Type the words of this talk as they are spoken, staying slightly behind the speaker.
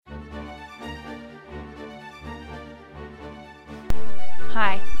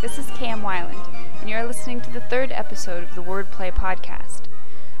Hi, this is Cam Weiland, and you're listening to the third episode of the Wordplay podcast.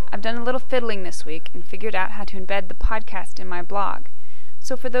 I've done a little fiddling this week and figured out how to embed the podcast in my blog.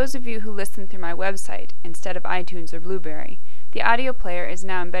 So for those of you who listen through my website instead of iTunes or Blueberry, the audio player is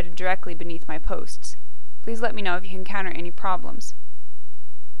now embedded directly beneath my posts. Please let me know if you encounter any problems.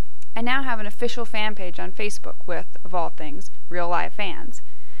 I now have an official fan page on Facebook with, of all things, real live fans.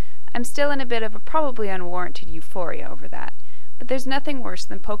 I'm still in a bit of a probably unwarranted euphoria over that, but there's nothing worse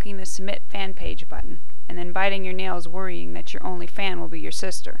than poking the submit fan page button and then biting your nails worrying that your only fan will be your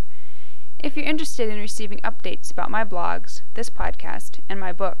sister. If you're interested in receiving updates about my blogs, this podcast, and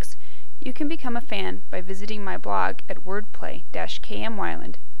my books, you can become a fan by visiting my blog at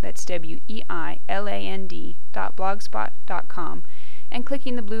wordplay-kmweiland, that's weiland.blogspot.com, and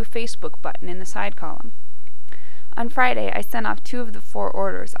clicking the blue Facebook button in the side column. On Friday, I sent off 2 of the 4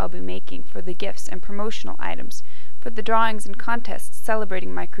 orders I'll be making for the gifts and promotional items for the drawings and contests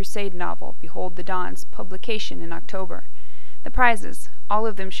celebrating my crusade novel, Behold the Dawn's publication in October. The prizes, all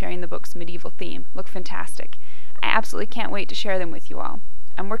of them sharing the book's medieval theme, look fantastic. I absolutely can't wait to share them with you all.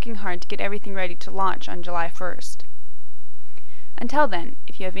 I'm working hard to get everything ready to launch on July 1st. Until then,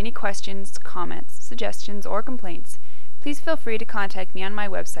 if you have any questions, comments, suggestions, or complaints, please feel free to contact me on my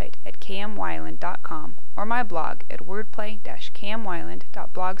website at kmweiland.com or my blog at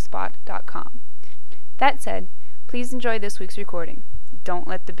wordplay-kmweiland.blogspot.com. That said, please enjoy this week's recording. Don't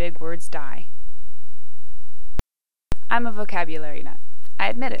let the big words die. I'm a vocabulary nut. I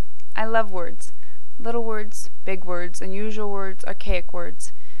admit it. I love words. Little words, big words, unusual words, archaic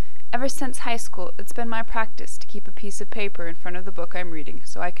words. Ever since high school, it's been my practice to keep a piece of paper in front of the book I'm reading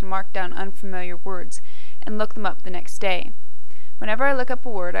so I can mark down unfamiliar words and look them up the next day. Whenever I look up a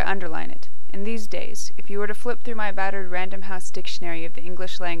word, I underline it. And these days, if you were to flip through my battered Random House dictionary of the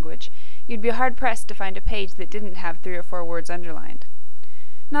English language, you'd be hard-pressed to find a page that didn't have 3 or 4 words underlined.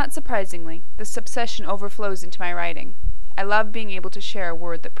 Not surprisingly, this obsession overflows into my writing. I love being able to share a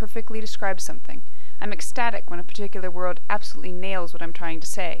word that perfectly describes something. I'm ecstatic when a particular word absolutely nails what I'm trying to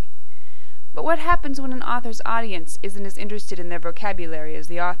say. But what happens when an author's audience isn't as interested in their vocabulary as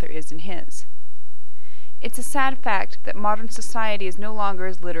the author is in his? It's a sad fact that modern society is no longer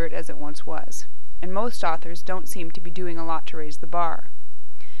as literate as it once was, and most authors don't seem to be doing a lot to raise the bar.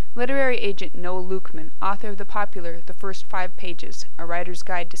 Literary agent Noah Lukeman, author of the popular The First 5 Pages, A Writer's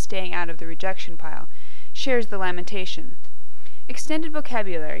Guide to Staying Out of the Rejection Pile, shares the lamentation. Extended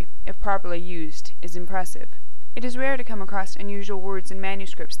vocabulary, if properly used, is impressive. It is rare to come across unusual words in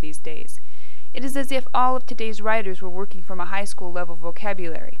manuscripts these days. It is as if all of today's writers were working from a high school level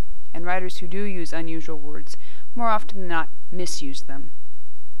vocabulary, and writers who do use unusual words more often than not misuse them.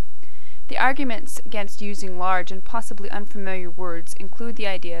 The arguments against using large and possibly unfamiliar words include the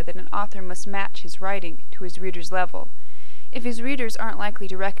idea that an author must match his writing to his reader's level. If his readers aren't likely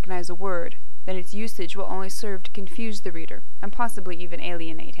to recognize a word, then its usage will only serve to confuse the reader and possibly even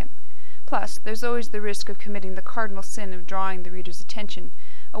alienate him. Plus, there's always the risk of committing the cardinal sin of drawing the reader's attention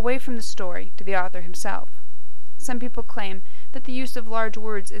away from the story to the author himself. Some people claim that the use of large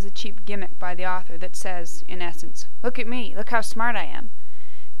words is a cheap gimmick by the author that says, in essence, "Look at me, look how smart I am."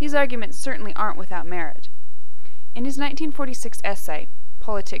 These arguments certainly aren't without merit. In his 1946 essay,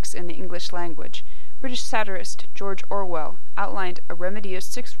 Politics in the English Language, British satirist George Orwell outlined a remedy of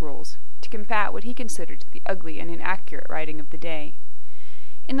 6 rules to combat what he considered the ugly and inaccurate writing of the day.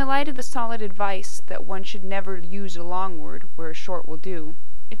 In the light of the solid advice that one should never use a long word where a short will do,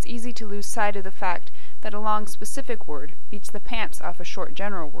 it's easy to lose sight of the fact that a long specific word beats the pants off a short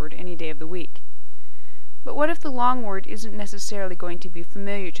general word any day of the week. But what if the long word isn't necessarily going to be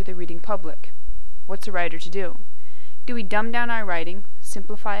familiar to the reading public? What's a writer to do? Do we dumb down our writing,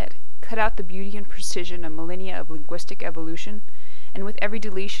 simplify it, cut out the beauty and precision of millennia of linguistic evolution, and with every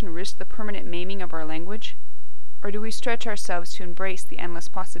deletion risk the permanent maiming of our language? Or do we stretch ourselves to embrace the endless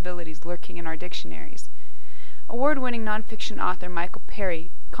possibilities lurking in our dictionaries? Award-winning nonfiction author Michael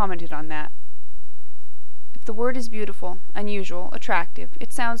Perry commented on that. If the word is beautiful, unusual, attractive,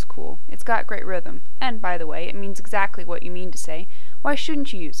 it sounds cool, it's got great rhythm, and, by the way, it means exactly what you mean to say, why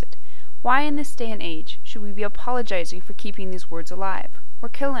shouldn't you use it? Why in this day and age should we be apologizing for keeping these words alive? We're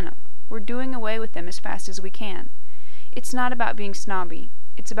killing them. We're doing away with them as fast as we can. It's not about being snobby.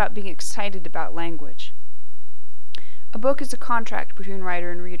 It's about being excited about language. A book is a contract between writer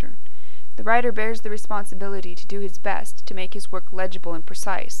and reader. The writer bears the responsibility to do his best to make his work legible and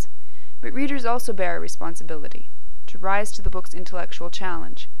precise, but readers also bear a responsibility to rise to the book's intellectual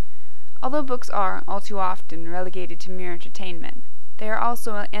challenge. Although books are, all too often, relegated to mere entertainment, they are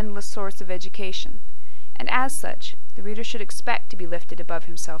also an endless source of education, and as such, the reader should expect to be lifted above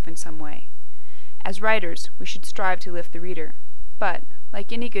himself in some way. As writers, we should strive to lift the reader. But,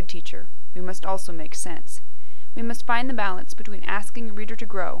 like any good teacher, we must also make sense. We must find the balance between asking a reader to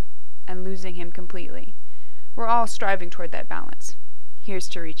grow and losing him completely. We're all striving toward that balance. Here's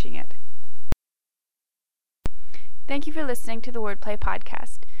to reaching it. Thank you for listening to the Wordplay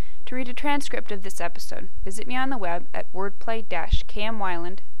Podcast. To read a transcript of this episode, visit me on the web at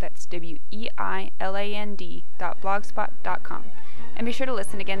wordplay-kmwyland, that's WEILAND.blogspot.com, and be sure to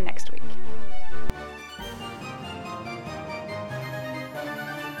listen again next week.